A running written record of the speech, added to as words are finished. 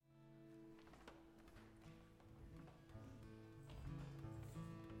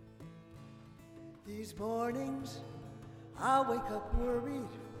These mornings I wake up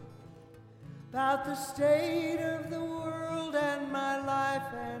worried about the state of the world, and my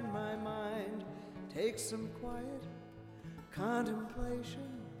life and my mind takes some quiet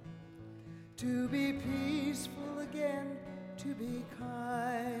contemplation. To be peaceful again, to be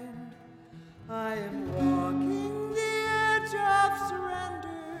kind, I am walking the edge of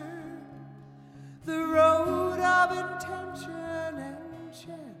surrender, the road of intention and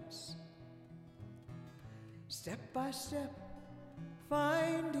chance, step by step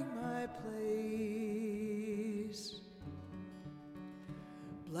finding my place,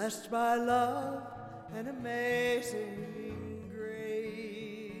 blessed by love and amazing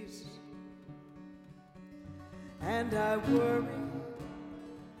grace. And I worry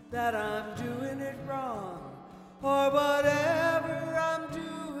that I'm doing it wrong, or whatever I'm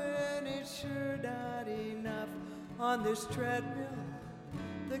doing, it's sure not enough. On this treadmill,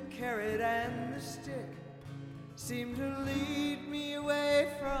 the carrot and the stick seem to lead me away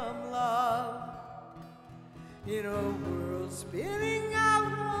from love. In a world spinning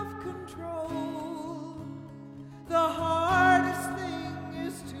out of control, the hardest thing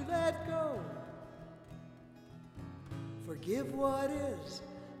is to let go. Forgive what is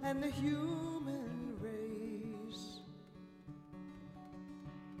and the human race,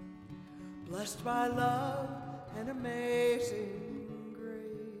 blessed by love and amazing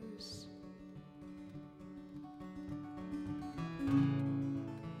grace.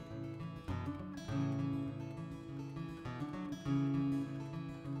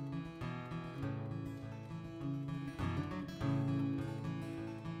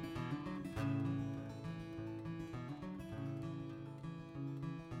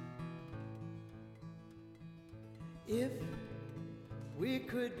 If we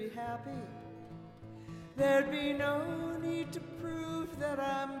could be happy, there'd be no need to prove that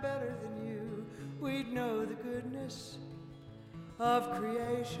I'm better than you. We'd know the goodness of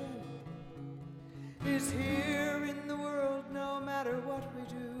creation is here in the world no matter what we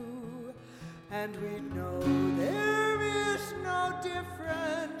do. And we'd know there is no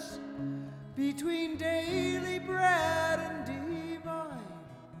difference between daily bread and divine.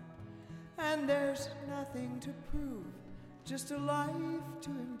 And there's nothing to prove, just a life to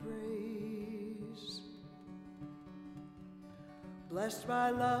embrace, blessed by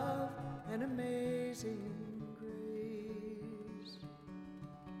love and amazing grace.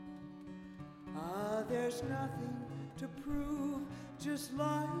 Ah, there's nothing to prove, just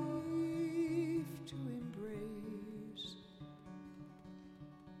life to embrace,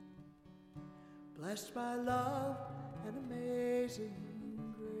 blessed by love and amazing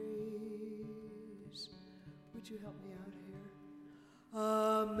grace. Would you help me out here?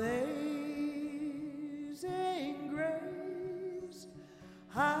 Amazing grace,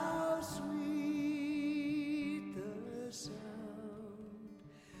 how sweet the sound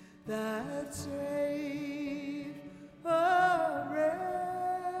that saved a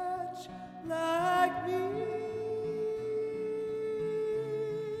wretch like me.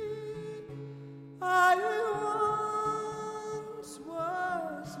 I once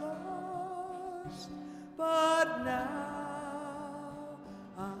was lost, but now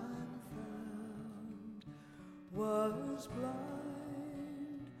I'm found, was blind